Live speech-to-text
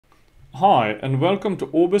Hi, and welcome to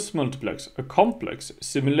Orbis Multiplex, a complex,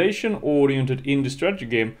 simulation-oriented indie strategy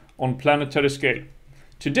game on planetary scale.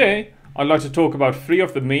 Today, I'd like to talk about three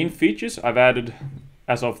of the main features I've added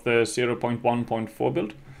as of the 0.1.4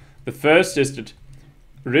 build. The first is that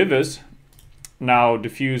rivers now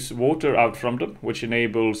diffuse water out from them, which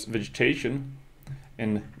enables vegetation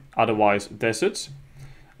in otherwise deserts.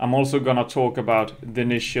 I'm also gonna talk about the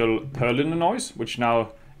initial Perlin noise, which now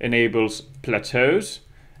enables plateaus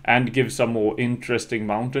and gives some more interesting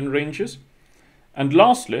mountain ranges. And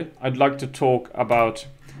lastly, I'd like to talk about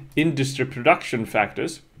industry production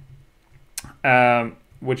factors,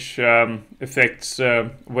 which affects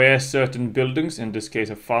where certain buildings, in this case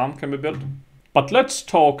a farm, can be built. But let's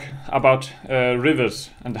talk about rivers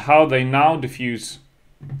and how they now diffuse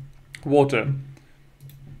water.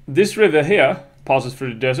 This river here passes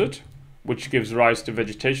through the desert, which gives rise to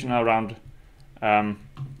vegetation around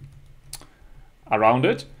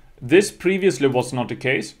it. This previously was not the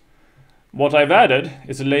case. What I've added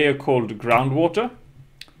is a layer called groundwater.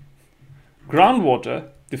 Groundwater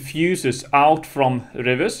diffuses out from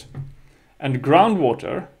rivers, and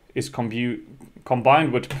groundwater is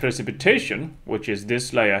combined with precipitation, which is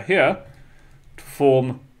this layer here, to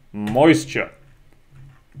form moisture.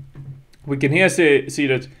 We can here see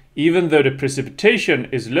that even though the precipitation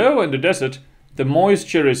is low in the desert, the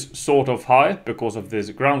moisture is sort of high because of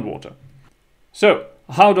this groundwater. So,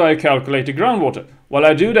 how do I calculate the groundwater? Well,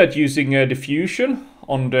 I do that using diffusion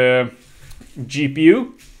on the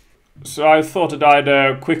GPU. So I thought that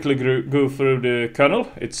I'd quickly go through the kernel.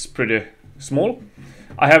 It's pretty small.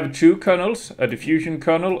 I have two kernels, a diffusion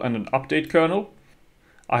kernel and an update kernel.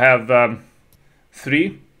 I have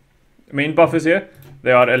three main buffers here.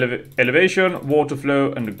 They are elevation, water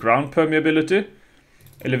flow, and ground permeability.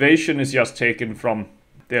 Elevation is just taken from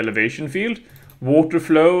the elevation field. Water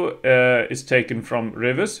flow is taken from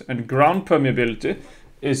rivers, and ground permeability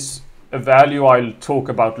is a value I'll talk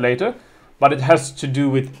about later, but it has to do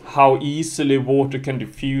with how easily water can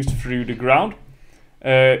diffuse through the ground.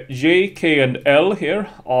 J, K, and L here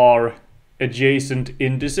are adjacent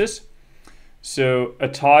indices. So a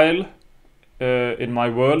tile in my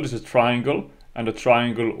world is a triangle, and a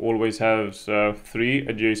triangle always has three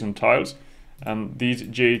adjacent tiles, and these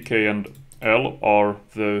J, K, and L are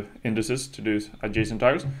the indices to these adjacent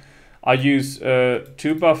tiles. I use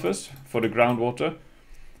two buffers for the groundwater,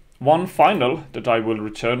 one final that I will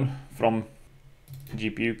return from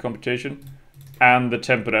GPU computation, and the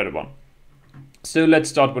temporary one. So let's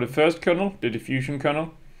start with the first kernel, the diffusion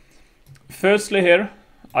kernel. Firstly here,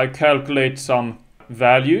 I calculate some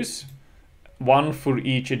values, one for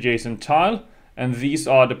each adjacent tile, and these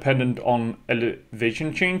are dependent on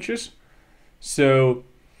elevation changes. So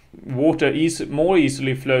water more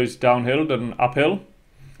easily flows downhill than uphill,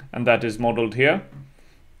 and that is modeled here.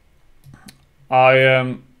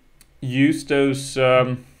 I use those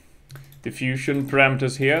diffusion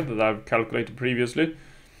parameters here that I've calculated previously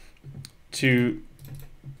to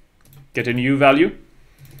get a new value,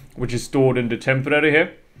 which is stored in the temporary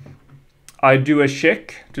here. I do a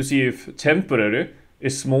check to see if temporary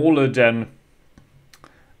is smaller than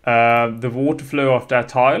the water flow of that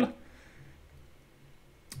tile.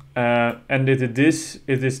 And it is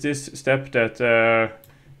this step that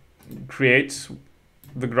creates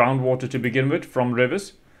the groundwater to begin with from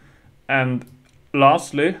rivers. And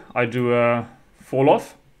lastly, I do a fall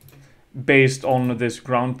off based on this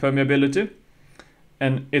ground permeability.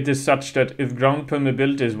 And it is such that if ground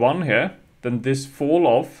permeability is 1 here, then this fall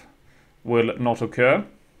off will not occur.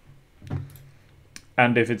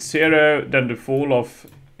 And if it's 0, then the fall off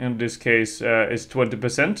in this case is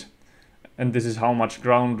 20%. And this is how much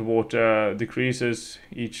groundwater decreases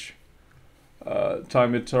each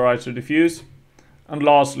time it tries to diffuse. And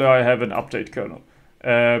lastly, I have an update kernel.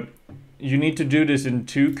 You need to do this in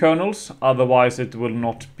two kernels, otherwise it will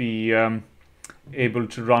not be able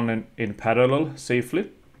to run in parallel safely.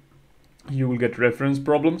 You will get reference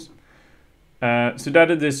problems. So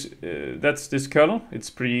that's this kernel. It's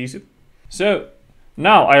pretty easy. So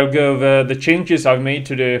now I'll go over the changes I've made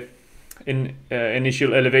to the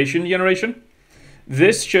initial elevation generation.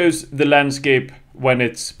 This shows the landscape when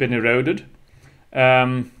it's been eroded.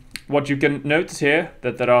 What you can notice here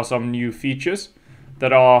that there are some new features.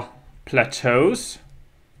 There are plateaus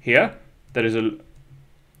here. There is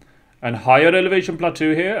a higher elevation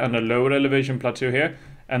plateau here and a lower elevation plateau here,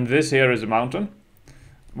 and this here is a mountain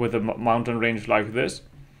with a mountain range like this.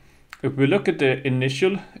 If we look at the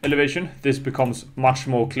initial elevation, this becomes much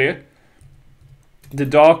more clear. The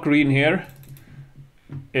dark green here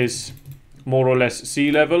is more or less sea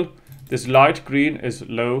level. This light green is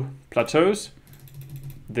low plateaus.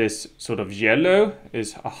 this sort of yellow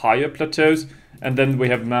is higher plateaus, and then we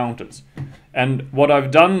have mountains. And what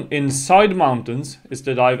I've done inside mountains is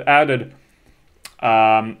that I've added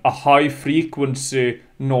a high frequency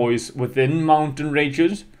noise within mountain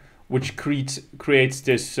ranges, which creates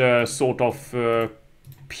this sort of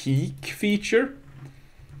peak feature,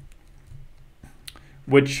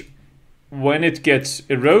 which when it gets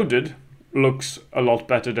eroded looks a lot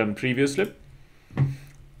better than previously.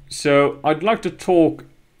 So I'd like to talk,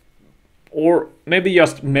 or maybe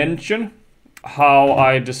just mention, how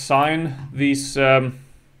I design these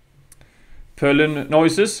Perlin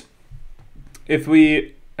noises. If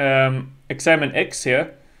we examine x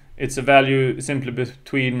here, it's a value simply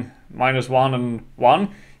between -1 and 1.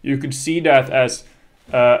 You could see that as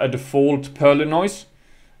a default Perlin noise.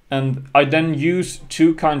 And I then use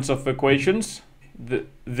two kinds of equations.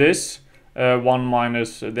 This 1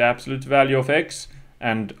 minus the absolute value of x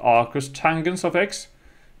and arcus tangents of x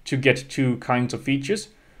to get two kinds of features.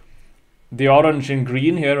 The orange and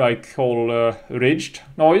green here I call ridged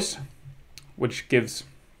noise, which gives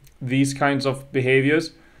these kinds of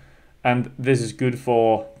behaviors. And this is good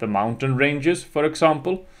for the mountain ranges, for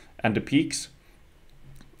example, and the peaks.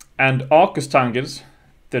 And arcus tangents,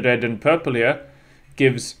 the red and purple here,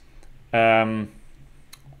 gives,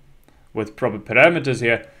 with proper parameters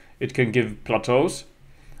here, it can give plateaus.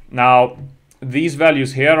 Now, these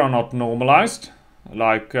values here are not normalized.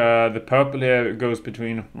 Like the purple here goes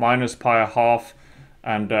between -pi½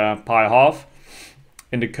 and pi½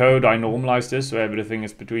 In the code I normalize this, so everything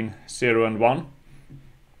is between 0 and 1.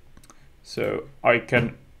 So I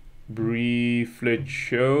can briefly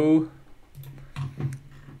show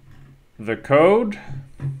the code.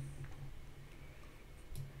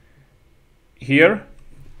 Here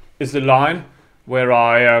is the line where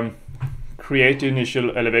I create the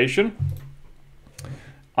initial elevation.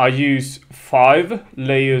 I use 5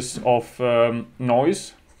 layers of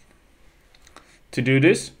noise to do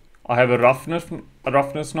this. I have a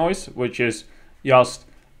roughness noise, which is just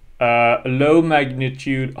a low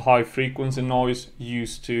magnitude, high frequency noise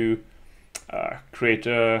used to create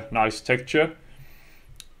a nice texture.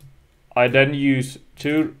 I then use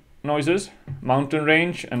 2 noises, mountain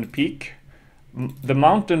range and peak. The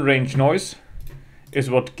mountain range noise is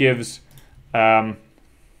what gives the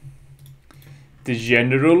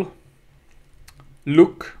general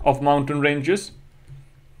look of mountain ranges.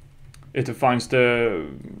 It defines the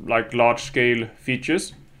large scale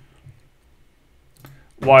features,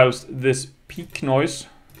 whilst this peak noise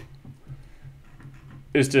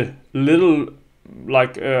is the little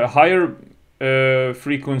higher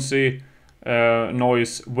frequency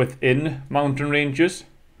noise within mountain ranges.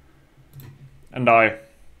 And I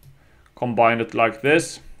combine it like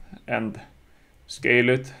this and scale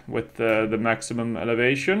it with the maximum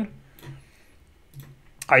elevation.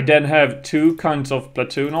 I then have 2 kinds of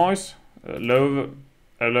plateau noise, a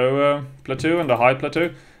lower plateau and a high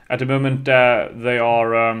plateau. At the moment they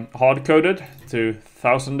are hard-coded to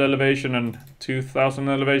 1000 elevation and 2000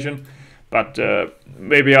 elevation, but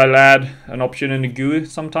maybe I'll add an option in the GUI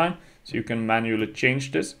sometime so you can manually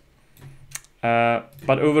change this.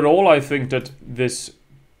 But overall I think that this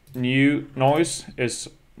new noise is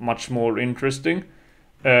much more interesting,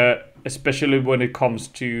 especially when it comes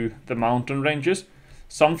to the mountain ranges.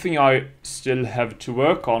 Something I still have to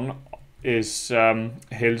work on is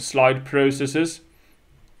hillslide processes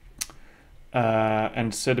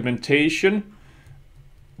and sedimentation,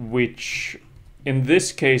 which in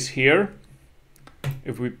this case here,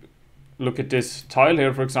 if we look at this tile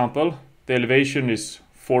here, for example, the elevation is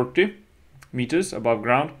 40 meters above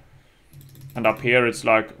ground, and up here it's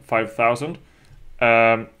like 5000.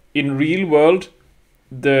 In real world,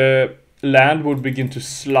 the land would begin to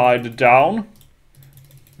slide down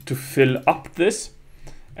to fill up this,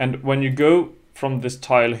 and when you go from this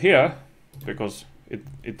tile here, because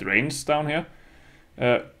it rains down here,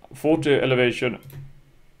 40 elevation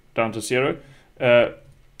down to 0,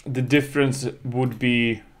 the difference would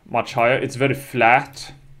be much higher. It's very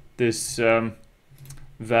flat, this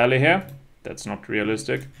valley here. That's not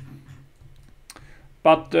realistic.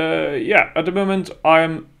 But yeah, at the moment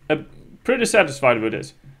I'm pretty satisfied with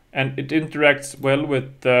this, and it interacts well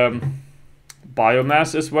with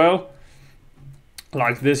biomass as well.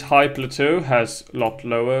 Like this high plateau has a lot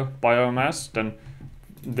lower biomass than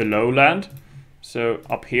the lowland. So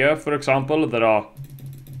up here, for example, there are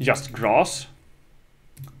just grass.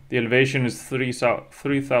 The elevation is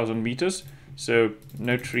 3000 meters, so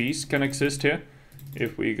no trees can exist here.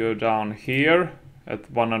 If we go down here at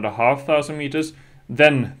 1500 meters,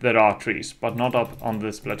 then there are trees, but not up on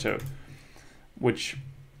this plateau, which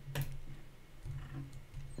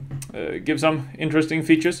give some interesting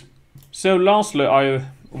features. So lastly, I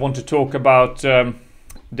want to talk about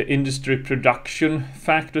the industry production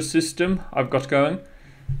factor system I've got going.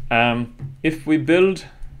 If we build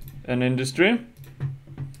an industry,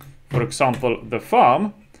 for example the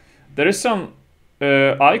farm, there is some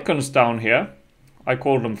icons down here. I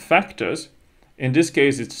call them factors. In this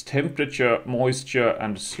case it's temperature, moisture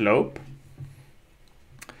and slope.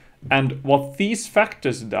 And what these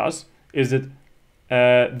factors does is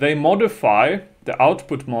that they modify the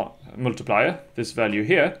output multiplier, this value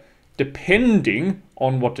here, depending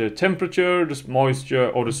on what the temperature, the moisture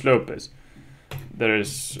or the slope is. There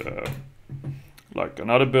is like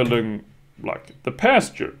another building like the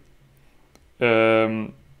pasture.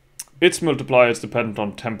 Its multiplier is dependent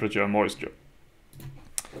on temperature and moisture.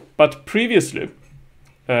 But previously,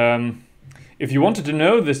 if you wanted to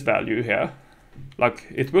know this value here, like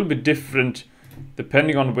it will be different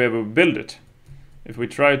depending on where we build it. If we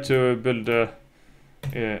try to build a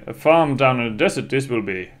farm down in the desert, this will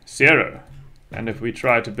be 0. And if we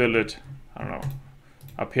try to build it, I don't know,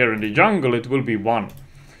 up here in the jungle, it will be 1.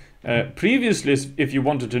 Previously, if you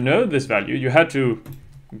wanted to know this value, you had to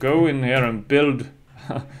go in here and build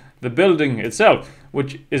the building itself,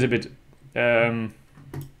 which is a bit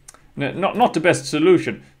not the best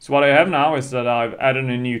solution. So what I have now is that I've added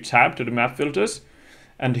a new tab to the map filters,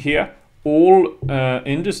 and here all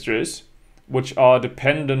industries which are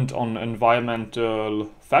dependent on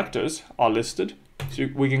environmental factors are listed. So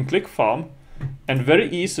we can click farm and very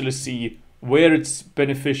easily see where it's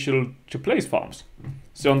beneficial to place farms.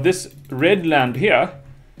 So on this red land here,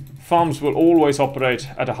 farms will always operate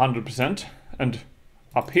at 100%, and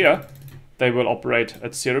up here they will operate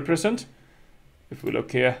at 0%. If we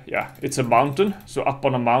look here, yeah, it's a mountain, so up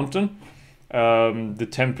on a mountain the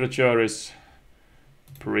temperature is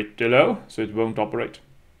pretty low, so it won't operate.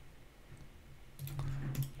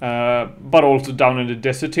 But also down in the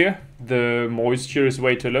desert here, the moisture is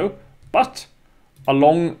way too low. But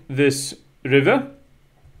along this river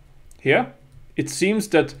here, it seems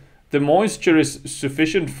that the moisture is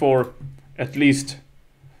sufficient for at least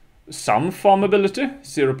some farmability,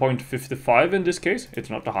 0.55 in this case. It's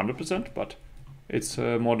not 100%, but it's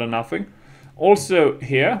more than nothing. Also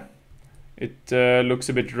here, it looks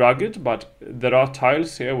a bit rugged, but there are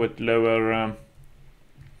tiles here with lower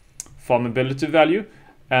farmability value.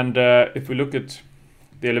 And if we look at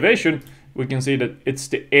the elevation, we can see that it's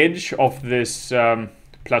the edge of this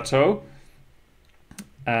plateau.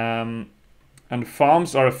 And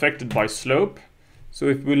farms are affected by slope. So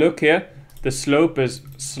if we look here, the slope is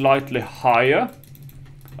slightly higher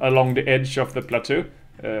along the edge of the plateau.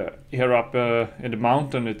 Here up in the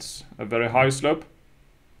mountain, it's a very high slope.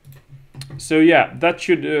 So yeah, that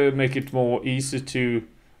should make it more easy to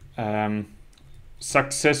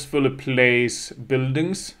successfully place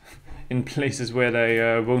buildings in places where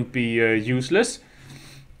they won't be useless.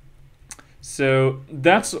 So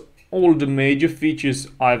that's all the major features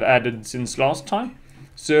I've added since last time.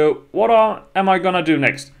 So what am I gonna do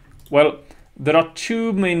next? Well, there are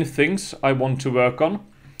two main things I want to work on.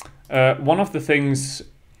 One of the things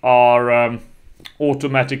are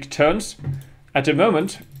automatic turns. At the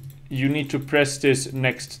moment, you need to press this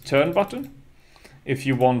next turn button if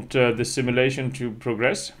you want the simulation to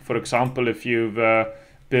progress. For example, if you've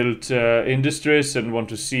built industries and want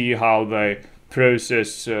to see how they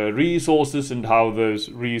process resources and how those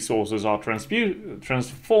resources are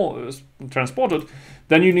transported,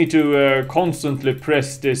 then you need to constantly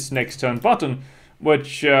press this next turn button,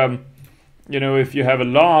 which you know, if you have a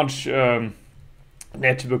large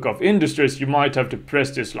network of industries, you might have to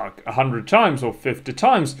press this like 100 times or 50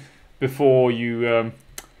 times before you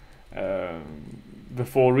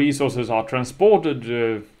before resources are transported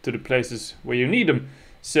to the places where you need them.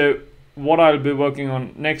 So what I'll be working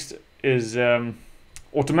on next is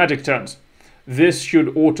automatic turns. This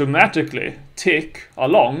should automatically tick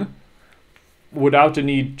along without the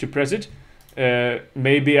need to press it,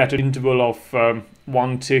 maybe at an interval of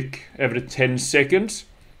 1 tick every 10 seconds.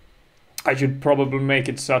 I should probably make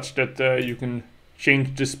it such that you can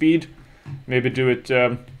change the speed, maybe do it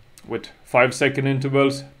with 5-second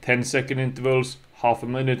intervals, 10-second intervals,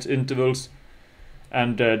 half-a-minute intervals,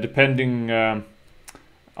 and depending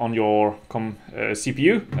on your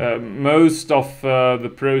CPU, most of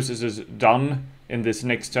the processes done in this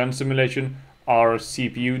next turn simulation are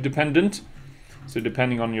CPU dependent. So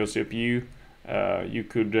depending on your CPU, you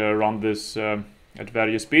could run this at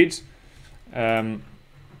various speeds.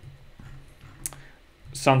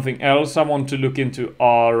 Something else I want to look into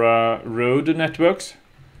are road networks.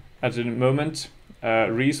 At the moment,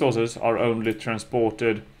 resources are only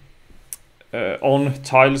transported on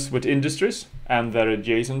tiles with industries and their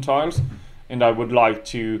adjacent tiles, and I would like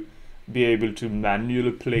to be able to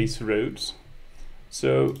manually place roads.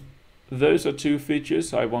 So those are two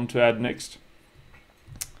features I want to add next.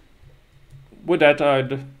 With that,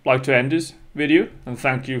 I'd like to end this video and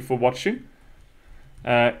thank you for watching.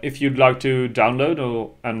 If you'd like to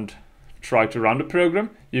download and try to run the program,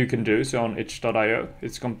 you can do so on itch.io.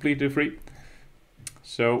 It's completely free.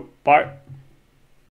 So bye.